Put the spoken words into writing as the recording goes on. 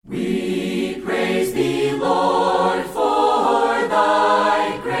Praise thee, Lord, for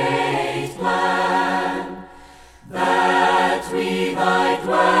thy great plan, that we thy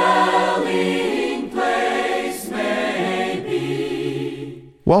dwelling place may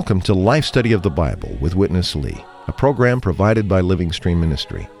be. Welcome to Life Study of the Bible with Witness Lee, a program provided by Living Stream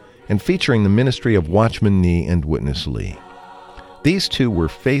Ministry and featuring the ministry of Watchman Nee and Witness Lee. These two were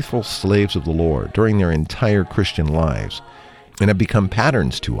faithful slaves of the Lord during their entire Christian lives and have become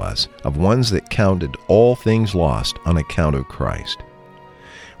patterns to us of ones that counted all things lost on account of Christ.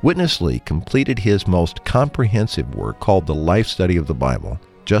 Witness Lee completed his most comprehensive work called the Life Study of the Bible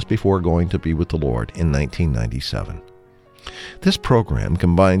just before going to be with the Lord in 1997. This program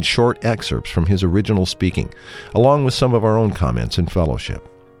combines short excerpts from his original speaking, along with some of our own comments and fellowship.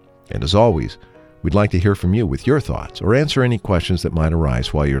 And as always, we'd like to hear from you with your thoughts or answer any questions that might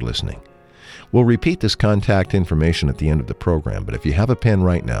arise while you're listening. We'll repeat this contact information at the end of the program, but if you have a pen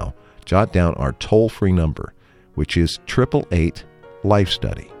right now, jot down our toll-free number, which is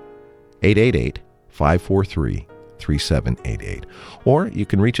 888-LIFE-STUDY, 888-543-3788. Or you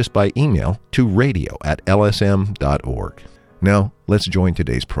can reach us by email to radio@lsm.org. Now, let's join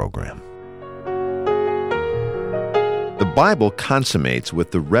today's program. The Bible consummates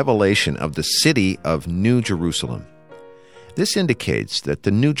with the revelation of the city of New Jerusalem. This indicates that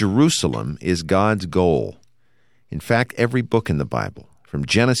the New Jerusalem is God's goal. In fact, every book in the Bible, from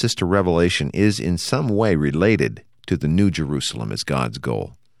Genesis to Revelation, is in some way related to the New Jerusalem as God's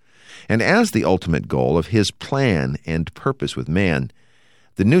goal. And as the ultimate goal of His plan and purpose with man,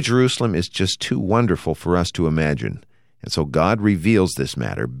 the New Jerusalem is just too wonderful for us to imagine. And so God reveals this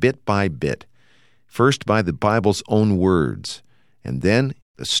matter bit by bit. First by the Bible's own words, and then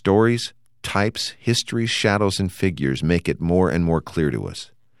the stories, types, histories, shadows, and figures make it more and more clear to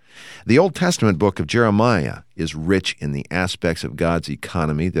us. The Old Testament book of Jeremiah is rich in the aspects of God's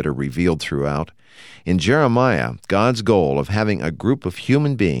economy that are revealed throughout. In Jeremiah, God's goal of having a group of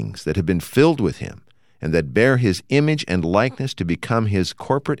human beings that have been filled with Him and that bear His image and likeness to become His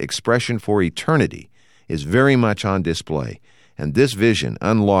corporate expression for eternity is very much on display. And this vision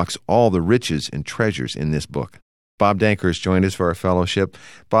unlocks all the riches and treasures in this book. Bob Danker has joined us for our fellowship.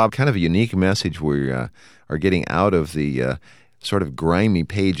 Bob, kind of a unique message. We are getting out of the sort of grimy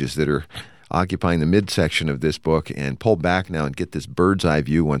pages that are occupying the midsection of this book and pull back now and get this bird's eye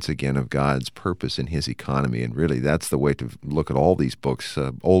view once again of God's purpose in His economy. And really, that's the way to look at all these books,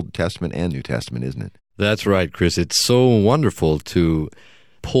 Old Testament and New Testament, isn't it? That's right, Chris. It's so wonderful to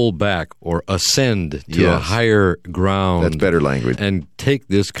pull back or ascend to a higher ground. That's better language. And take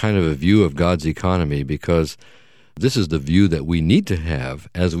this kind of a view of God's economy, because this is the view that we need to have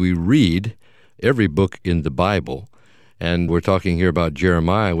as we read every book in the Bible. And we're talking here about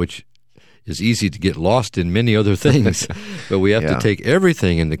Jeremiah, which is easy to get lost in many other things. But we have to take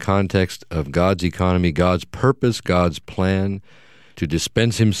everything in the context of God's economy, God's purpose, God's plan to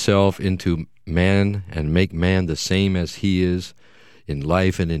dispense Himself into man and make man the same as He is in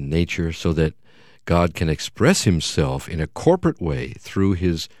life and in nature, so that God can express Himself in a corporate way through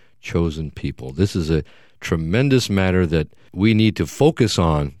His chosen people. This is a tremendous matter that we need to focus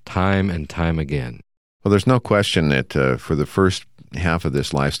on time and time again. Well, there's no question that for the first half of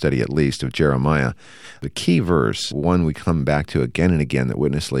this life study, at least, of Jeremiah, the key verse, one we come back to again and again that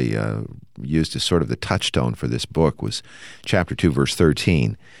Witness Lee used as sort of the touchstone for this book, was chapter 2, verse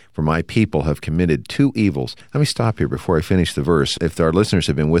 13. For my people have committed two evils. Let me stop here before I finish the verse. If our listeners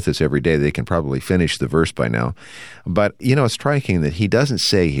have been with us every day, they can probably finish the verse by now. But, it's striking that he doesn't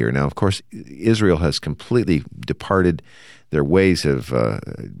say here. Now, of course, Israel has completely departed. Their ways have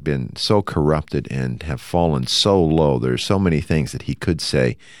been so corrupted and have fallen so low. There's so many things that he could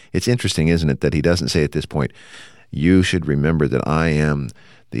say. It's interesting, isn't it, that he doesn't say at this point, you should remember that I am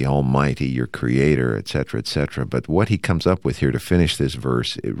the Almighty, your Creator, etc., etc. But what he comes up with here to finish this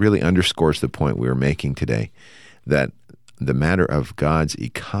verse, it really underscores the point we were making today, that the matter of God's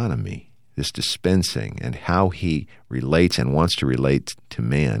economy, this dispensing and how He relates and wants to relate to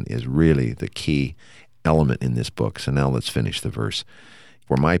man, is really the key element in this book. So now let's finish the verse.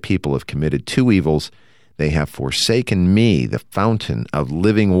 For my people have committed two evils. They have forsaken me, the fountain of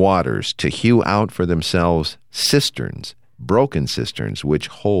living waters, to hew out for themselves cisterns, broken cisterns, which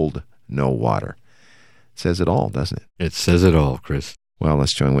hold no water. It says it all, doesn't it? It says it all, Chris. Well,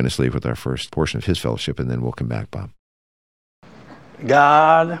 let's join Witness Lee with our first portion of his fellowship, and then we'll come back, Bob.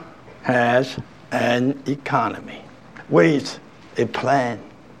 God has an economy with a plan.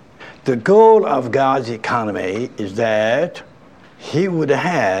 The goal of God's economy is that He would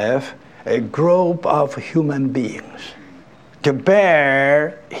have a group of human beings to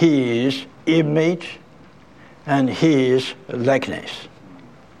bear His image and His likeness.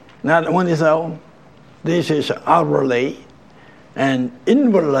 Not only so, This is outwardly, and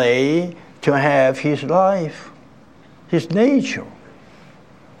inwardly to have his life, his nature.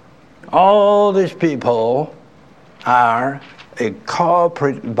 All these people are a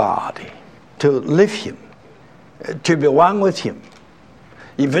corporate body to live him, to be one with him.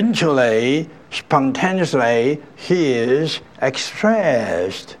 Eventually, spontaneously, he is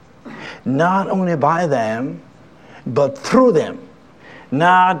expressed not only by them, but through them.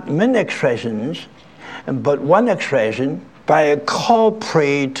 Not many expressions, but one expression by a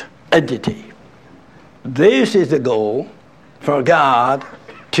corporate entity. This is the goal for God,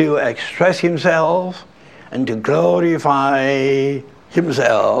 to express himself and to glorify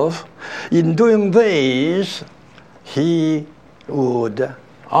himself. In doing this, he would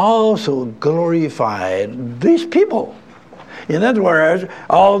also glorify these people. In other words,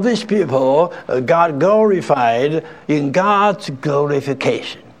 all these people got glorified in God's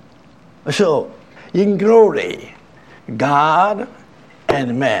glorification. So, in glory, God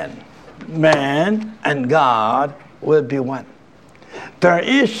and man and God will be one. There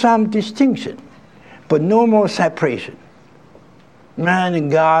is some distinction, but no more separation. Man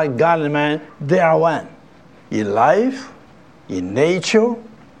and God, God and man, they are one. In life, in nature,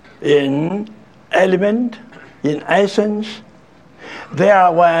 in element, in essence, they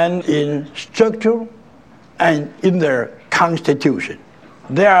are one in structure and in their constitution.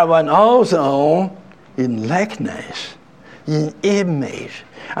 They are one also in likeness, in image,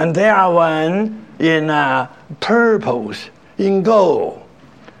 and they are one in purpose, in goal.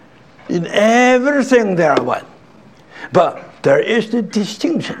 In everything they are one. But there is the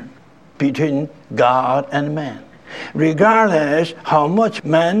distinction between God and man. Regardless how much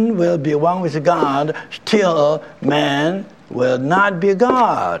man will be one with God, still man will not be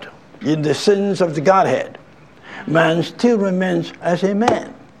God in the sense of the Godhead. Man still remains as a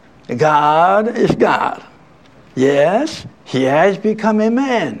man. God is God. Yes, he has become a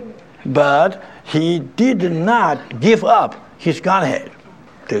man, but he did not give up his Godhead.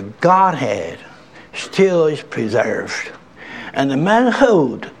 The Godhead still is preserved, and the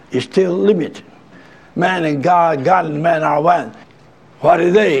manhood is still limited. Man and God, God and man are one. What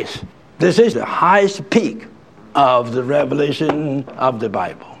it is? This is the highest peak of the revelation of the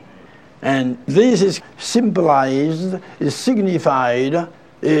Bible. And this is symbolized, is signified,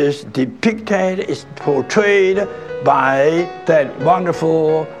 is depicted, is portrayed by that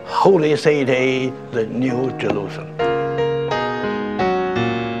wonderful holy city, the New Jerusalem.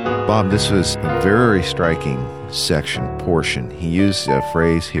 Bob, this was a very striking portion. He used a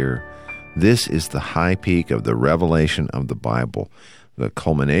phrase here, this is the high peak of the revelation of the Bible, the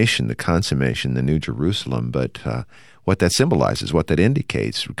culmination, the consummation, the New Jerusalem. But what that symbolizes, what that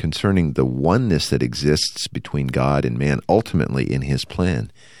indicates concerning the oneness that exists between God and man ultimately in his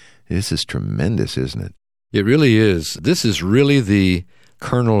plan. This is tremendous, isn't it? It really is. This is really the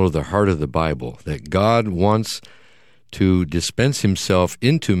kernel of the heart of the Bible, that God wants to dispense himself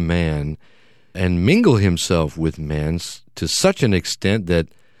into man and mingle himself with man to such an extent that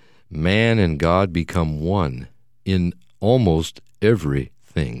man and God become one in almost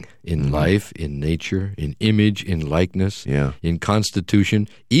everything, in life, in nature, in image, in likeness, in constitution,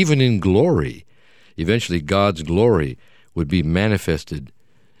 even in glory. Eventually, God's glory would be manifested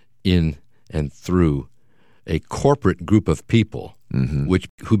in and through a corporate group of people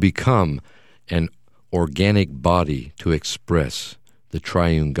who become an organic body to express the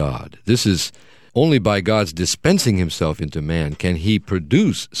triune God. This is only by God's dispensing himself into man can he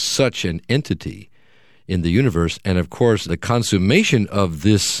produce such an entity in the universe. And of course, the consummation of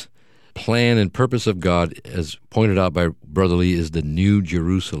this plan and purpose of God, as pointed out by Brother Lee, is the New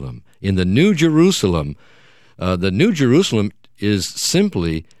Jerusalem. In the New Jerusalem is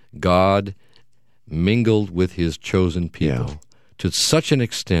simply God mingled with his chosen people to such an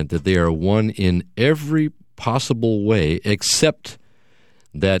extent that they are one in every possible way, except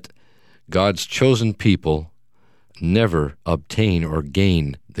that God's chosen people never obtain or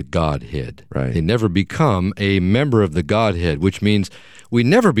gain the Godhead. Right. They never become a member of the Godhead, which means we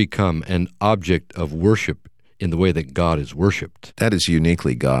never become an object of worship in the way that God is worshipped. That is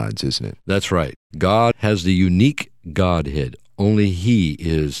uniquely God's, isn't it? That's right. God has the unique Godhead. Only he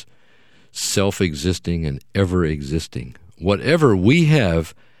is self-existing and ever-existing. Whatever we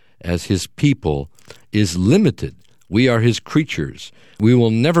have as his people is limited. We are his creatures. We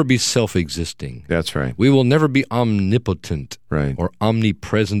will never be self-existing. That's right. We will never be omnipotent Right. or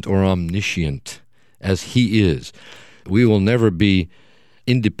omnipresent or omniscient as he is. We will never be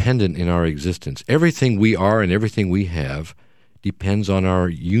independent in our existence. Everything we are and everything we have depends on our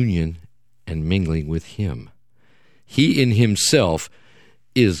union and mingling with him. He in himself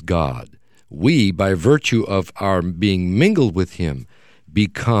is God. we, by virtue of our being mingled with him,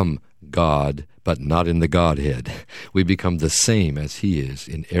 become God, but not in the Godhead. We become the same as he is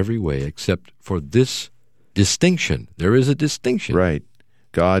in every way except for this distinction. There is a distinction. Right.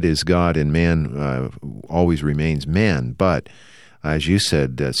 God is God and man always remains man. But as you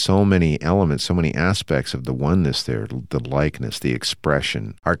said, so many elements, so many aspects of the oneness there, the likeness, the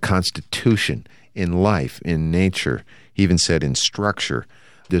expression, our constitution in life, in nature, he even said in structure.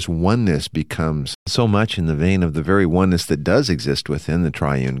 This oneness becomes so much in the vein of the very oneness that does exist within the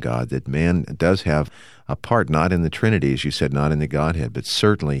triune God, that man does have a part, not in the Trinity, as you said, not in the Godhead, but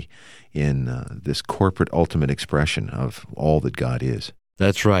certainly in this corporate ultimate expression of all that God is.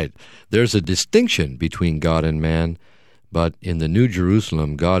 That's right. There's a distinction between God and man, but in the New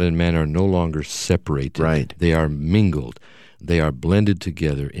Jerusalem, God and man are no longer separated. Right. They are mingled. They are blended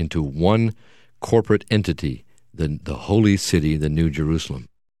together into one corporate entity, the holy city, the New Jerusalem.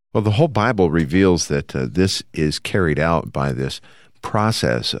 Well, the whole Bible reveals that this is carried out by this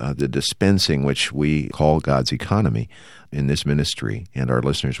process, the dispensing, which we call God's economy in this ministry, and our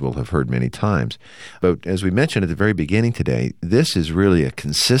listeners will have heard many times. But as we mentioned at the very beginning today, this is really a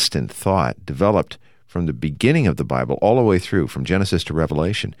consistent thought developed from the beginning of the Bible all the way through, from Genesis to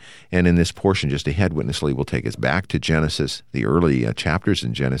Revelation. And in this portion just ahead, Witness Lee will take us back to Genesis, the early chapters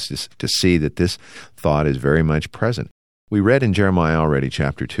in Genesis, to see that this thought is very much present. We read in Jeremiah already,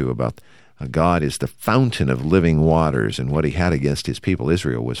 chapter 2, about God is the fountain of living waters, and what he had against his people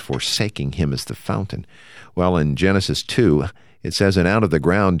Israel was forsaking him as the fountain. Well, in Genesis 2, it says, "And out of the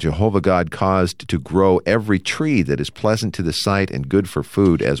ground Jehovah God caused to grow every tree that is pleasant to the sight and good for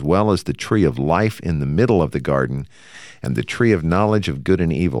food, as well as the tree of life in the middle of the garden, and the tree of knowledge of good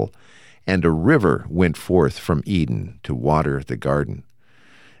and evil. And a river went forth from Eden to water the garden."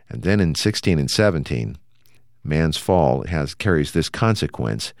 And then in 16 and 17, man's fall carries this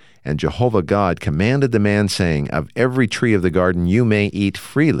consequence. "And Jehovah God commanded the man, saying, Of every tree of the garden you may eat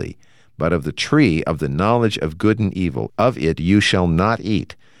freely, but of the tree of the knowledge of good and evil, of it you shall not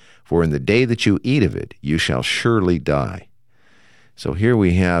eat, for in the day that you eat of it you shall surely die." So here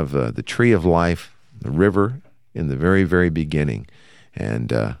we have the tree of life, the river in the very, very beginning. And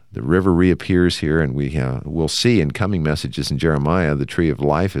the river reappears here, and we'll see in coming messages in Jeremiah, the tree of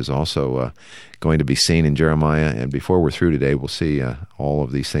life is also going to be seen in Jeremiah. And before we're through today, we'll see all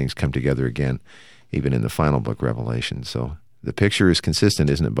of these things come together again, even in the final book, Revelation. So the picture is consistent,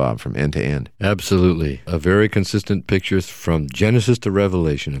 isn't it, Bob, from end to end? Absolutely. A very consistent picture from Genesis to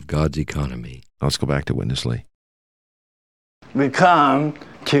Revelation of God's economy. Let's go back to Witness Lee. We come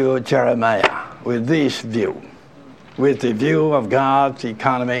to Jeremiah with this view, with the view of God's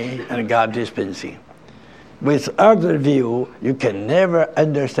economy and God's dispensing. With other view, you can never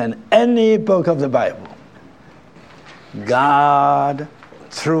understand any book of the Bible. God,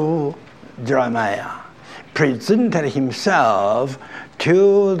 through Jeremiah, presented himself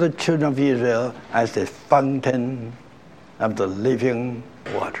to the children of Israel as the fountain of the living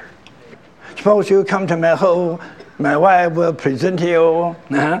water. Suppose you come to my home, my wife will present you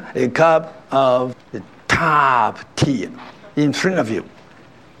a cup of the top tea in front of you.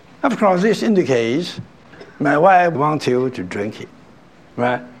 Of course, this indicates my wife wants you to drink it,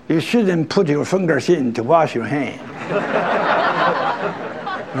 right? You shouldn't put your fingers in to wash your hands,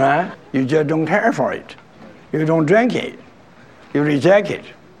 right? You just don't care for it. You don't drink it. You reject it.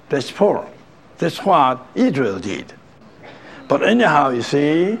 That's poor. That's what Israel did. But anyhow, you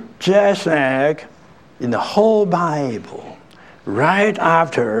see, just like in the whole Bible, right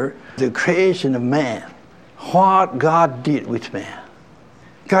after the creation of man, what God did with man.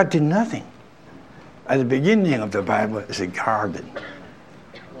 God did nothing. At the beginning of the Bible is a garden,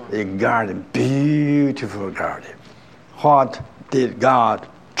 beautiful garden. What did God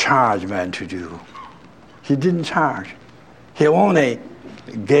charge man to do? He didn't charge. He only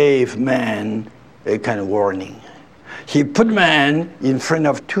gave man a kind of warning. He put man in front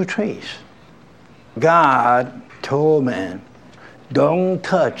of two trees. God told man, don't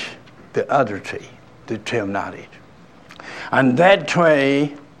touch the other tree, the tree of knowledge. And that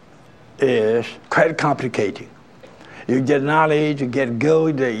tree is quite complicated. You get knowledge, you get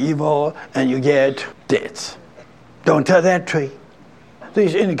good, the evil, and you get death. Don't touch that tree.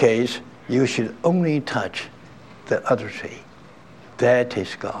 This indicates you should only touch the other tree. That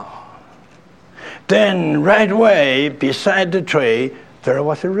is God. Then right away, beside the tree, there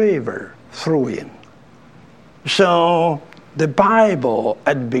was a river flowing. So the Bible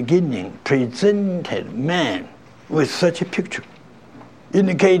at the beginning presented man with such a picture,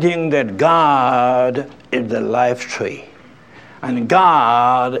 indicating that God is the life tree, and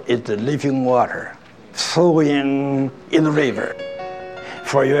God is the living water flowing in the river,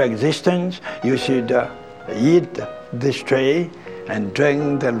 For your existence, you should eat this tree and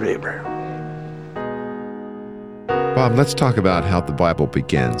drink the river. Bob, let's talk about how the Bible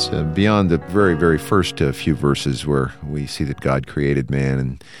begins. Beyond the very, very first few verses where we see that God created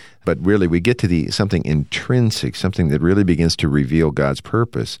man, but really we get to something intrinsic, something that really begins to reveal God's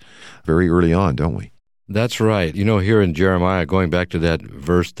purpose very early on, don't we? That's right. You know, here in Jeremiah, going back to that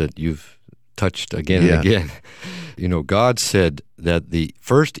verse that you've touched again and again, you know, God said that the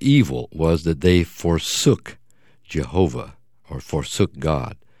first evil was that they forsook Jehovah or forsook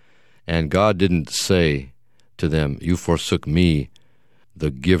God. And God didn't say to them, you forsook me,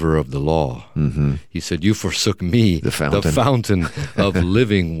 the giver of the law. Mm-hmm. He said, you forsook me, the fountain of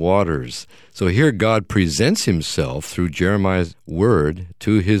living waters. So here God presents himself through Jeremiah's word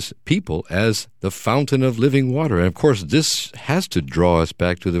to his people as the fountain of living water. And of course, this has to draw us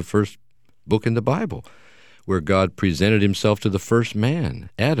back to the first book in the Bible, where God presented himself to the first man,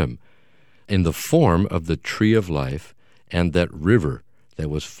 Adam, in the form of the tree of life and that river that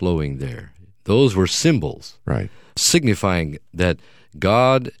was flowing there. Those were symbols, right, signifying that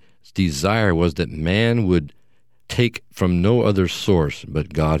God's desire was that man would take from no other source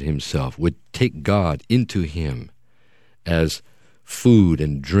but God himself, would take God into him as food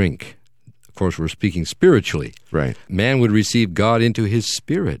and drink. Of course, we're speaking spiritually. Right. Man would receive God into his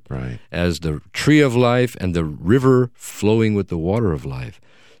spirit, right, as the tree of life and the river flowing with the water of life,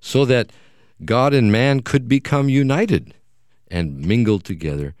 so that God and man could become united and mingled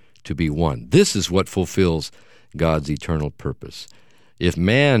together to be one. This is what fulfills God's eternal purpose. If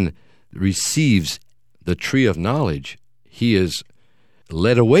man receives the tree of knowledge, he is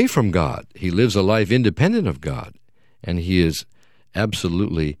led away from God. He lives a life independent of God, and he is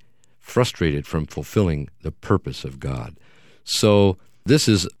absolutely frustrated from fulfilling the purpose of God. So this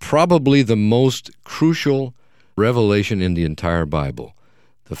is probably the most crucial revelation in the entire Bible,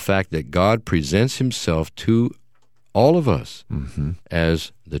 the fact that God presents himself to all of us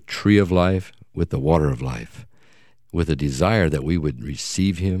as the tree of life with the water of life, with a desire that we would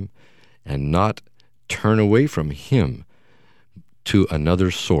receive him and not turn away from him to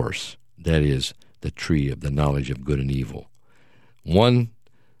another source, that is the tree of the knowledge of good and evil. One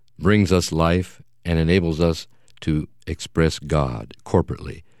brings us life and enables us to express God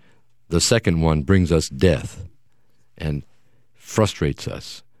corporately. The second one brings us death and frustrates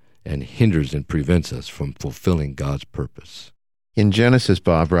us and hinders and prevents us from fulfilling God's purpose. In Genesis,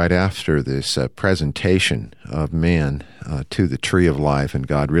 Bob, right after this presentation of man to the tree of life, and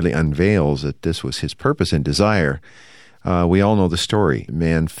God really unveils that this was his purpose and desire, we all know the story.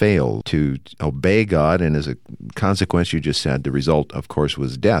 Man failed to obey God, and as a consequence, you just said, the result, of course,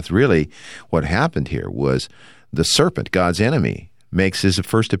 was death. Really, what happened here was the serpent, God's enemy, makes his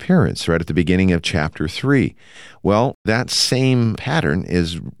first appearance right at the beginning of chapter 3. Well, that same pattern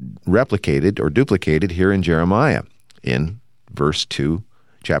is replicated or duplicated here in Jeremiah in verse 2,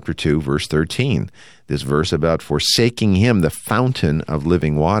 chapter 2, verse 13. This verse about forsaking him, the fountain of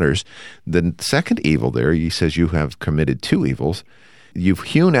living waters. The second evil there, he says, you have committed two evils. You've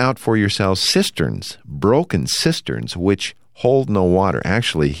hewn out for yourselves cisterns, broken cisterns, which hold no water.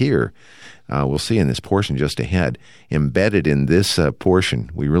 Actually, here, we'll see in this portion just ahead, embedded in this portion,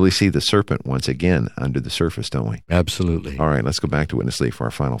 we really see the serpent once again under the surface, don't we? Absolutely. All right, let's go back to Witness Lee for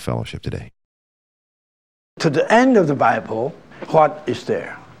our final fellowship today. To the end of the Bible, what is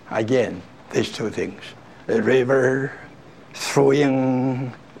there? Again, these two things. A river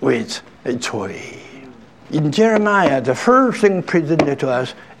flowing with a tree. In Jeremiah, the first thing presented to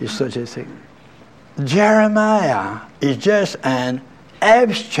us is such a thing. Jeremiah is just an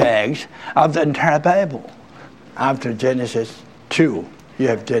abstract of the entire Bible. After Genesis 2, you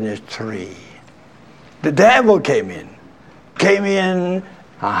have Genesis 3. The devil came in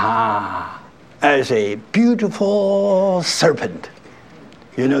as a beautiful serpent.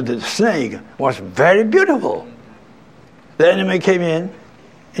 You know, the snake was very beautiful. The enemy came in,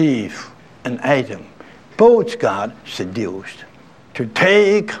 Eve and Adam. Both got seduced to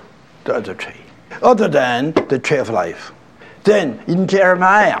take the other tree, other than the tree of life. Then in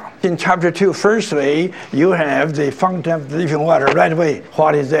Jeremiah, in chapter 2, firstly, you have the fountain of living water right away.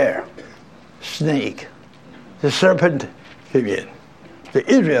 What is there? Snake. The serpent came in. The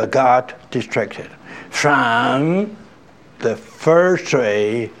Israel got distracted from the first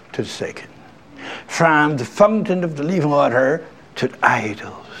tree to the second, from the fountain of the living water to the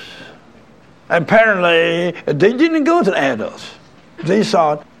idols. Apparently, they didn't go to the idols. They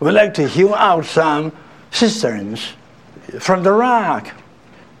thought, we'd like to hew out some cisterns from the rock.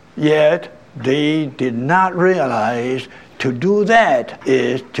 Yet, they did not realize to do that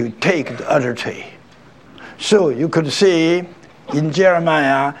is to take the other tree. So you could see In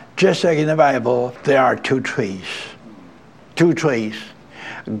Jeremiah, just like in the Bible, there are two trees. Two trees.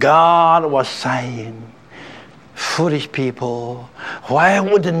 God was saying, foolish people, why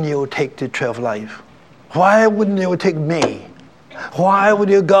wouldn't you take the tree of life? Why wouldn't you take me? Why would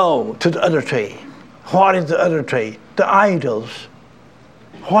you go to the other tree? What is the other tree? The idols.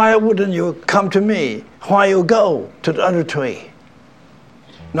 Why wouldn't you come to me? Why you go to the other tree?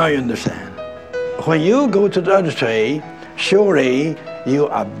 Now you understand. When you go to the other tree, surely you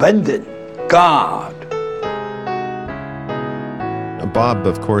abandon God. Bob,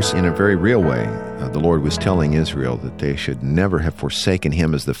 of course, in a very real way, the Lord was telling Israel that they should never have forsaken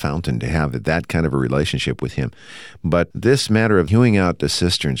Him as the fountain, to have that kind of a relationship with Him. But this matter of hewing out the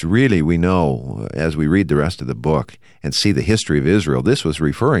cisterns, really we know, as we read the rest of the book and see the history of Israel, this was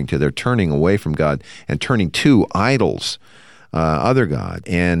referring to their turning away from God and turning to idols, other God.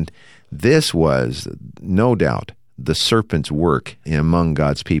 And this was, no doubt, the serpent's work among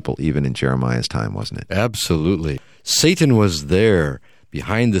God's people, even in Jeremiah's time, wasn't it? Absolutely. Satan was there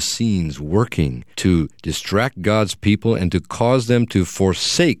behind the scenes working to distract God's people and to cause them to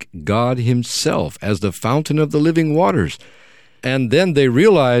forsake God Himself as the fountain of the living waters. And then they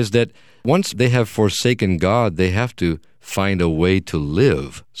realized that once they have forsaken God, they have to find a way to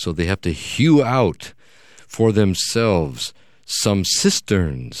live. So they have to hew out for themselves some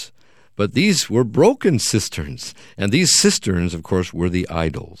cisterns. But these were broken cisterns. And these cisterns, of course, were the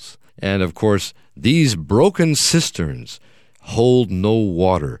idols. And, of course, these broken cisterns hold no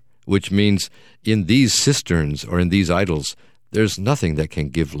water, which means in these cisterns or in these idols, there's nothing that can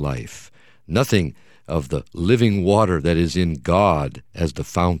give life, nothing of the living water that is in God as the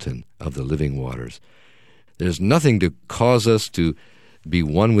fountain of the living waters. There's nothing to cause us to be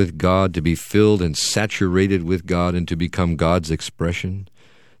one with God, to be filled and saturated with God, and to become God's expression.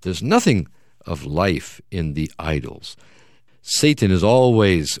 There's nothing of life in the idols. Satan is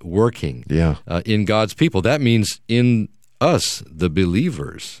always working in God's people. That means in us, the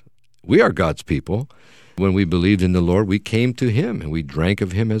believers. We are God's people. When we believed in the Lord, we came to Him and we drank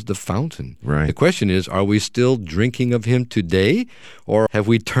of Him as the fountain. Right. The question is, are we still drinking of Him today, or have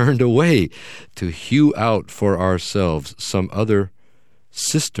we turned away to hew out for ourselves some other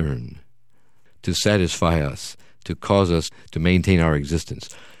cistern to satisfy us, to cause us to maintain our existence?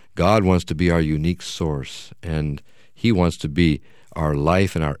 God wants to be our unique source, and He wants to be our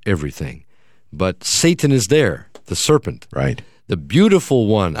life and our everything. But Satan is there, the serpent. Right. The beautiful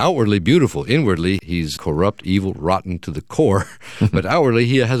one, outwardly beautiful. Inwardly, he's corrupt, evil, rotten to the core. But outwardly,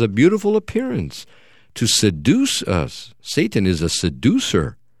 he has a beautiful appearance to seduce us. Satan is a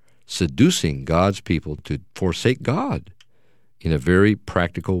seducer, seducing God's people to forsake God in a very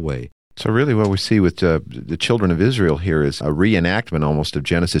practical way. So really what we see with the children of Israel here is a reenactment almost of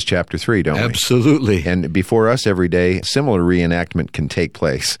Genesis chapter 3, don't we? Absolutely. And before us every day, similar reenactment can take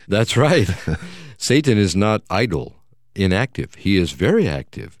place. That's right. Satan is not idle, inactive. He is very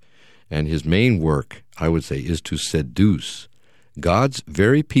active. And his main work, I would say, is to seduce God's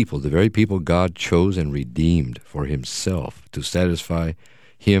very people, the very people God chose and redeemed for Himself, to satisfy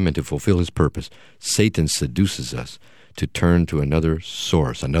Him and to fulfill His purpose. Satan seduces us to turn to another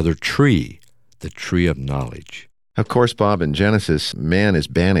source, another tree, the tree of knowledge. Of course, Bob, in Genesis, man is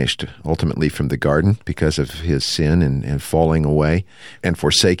banished ultimately from the garden because of his sin and falling away and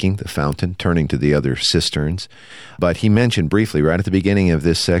forsaking the fountain, turning to the other cisterns. But he mentioned briefly right at the beginning of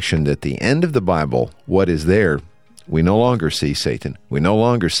this section that the end of the Bible, what is there, we no longer see Satan. We no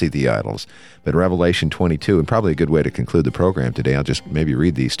longer see the idols. But Revelation 22, and probably a good way to conclude the program today, I'll just maybe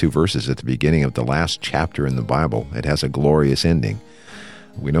read these two verses at the beginning of the last chapter in the Bible. It has a glorious ending.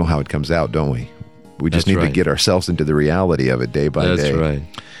 We know how it comes out, don't we? We just need to get ourselves into the reality of it day by day. That's right.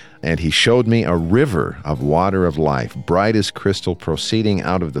 And He showed me a river of water of life, bright as crystal, proceeding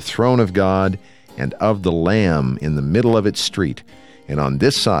out of the throne of God and of the Lamb in the middle of its street. And on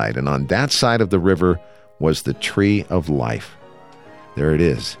this side and on that side of the river was the tree of life. There it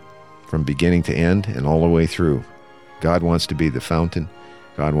is, from beginning to end and all the way through. God wants to be the fountain.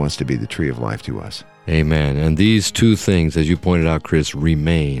 God wants to be the tree of life to us. Amen. And these two things, as you pointed out, Chris,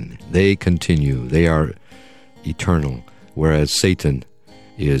 remain. They continue. They are eternal, whereas Satan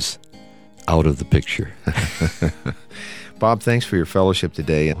is out of the picture. Bob, thanks for your fellowship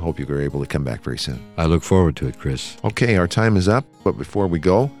today. I hope you are able to come back very soon. I look forward to it, Chris. Okay, our time is up, but before we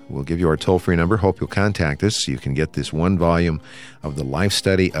go, we'll give you our toll-free number. Hope you'll contact us so you can get this one volume of the life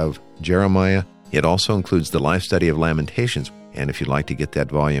study of Jeremiah. It also includes the life study of Lamentations. And if you'd like to get that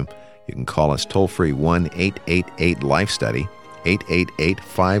volume, you can call us toll-free 1-888-LIFE-STUDY,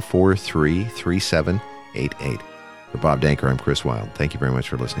 888-543-3788. For Bob Danker, I'm Chris Wilde. Thank you very much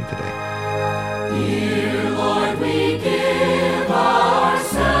for listening today. Dear Lord, we give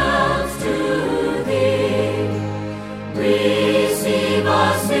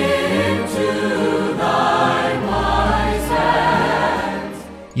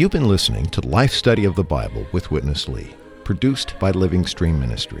You've been listening to Life Study of the Bible with Witness Lee, produced by Living Stream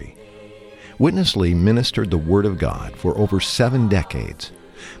Ministry. Witness Lee ministered the Word of God for over 7 decades.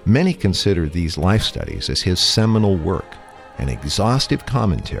 Many consider these life studies as his seminal work, an exhaustive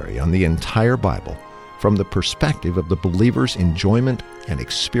commentary on the entire Bible from the perspective of the believer's enjoyment and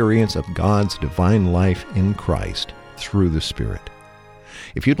experience of God's divine life in Christ through the Spirit.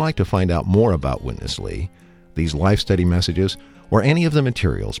 If you'd like to find out more about Witness Lee, these life study messages, or any of the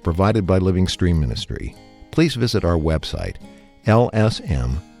materials provided by Living Stream Ministry, please visit our website,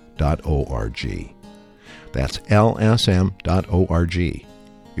 lsm.org. That's lsm.org.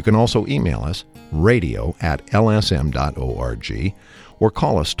 You can also email us, radio@lsm.org, or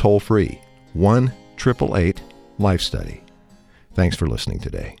call us toll-free, 1-888-LIFE-STUDY. Thanks for listening today.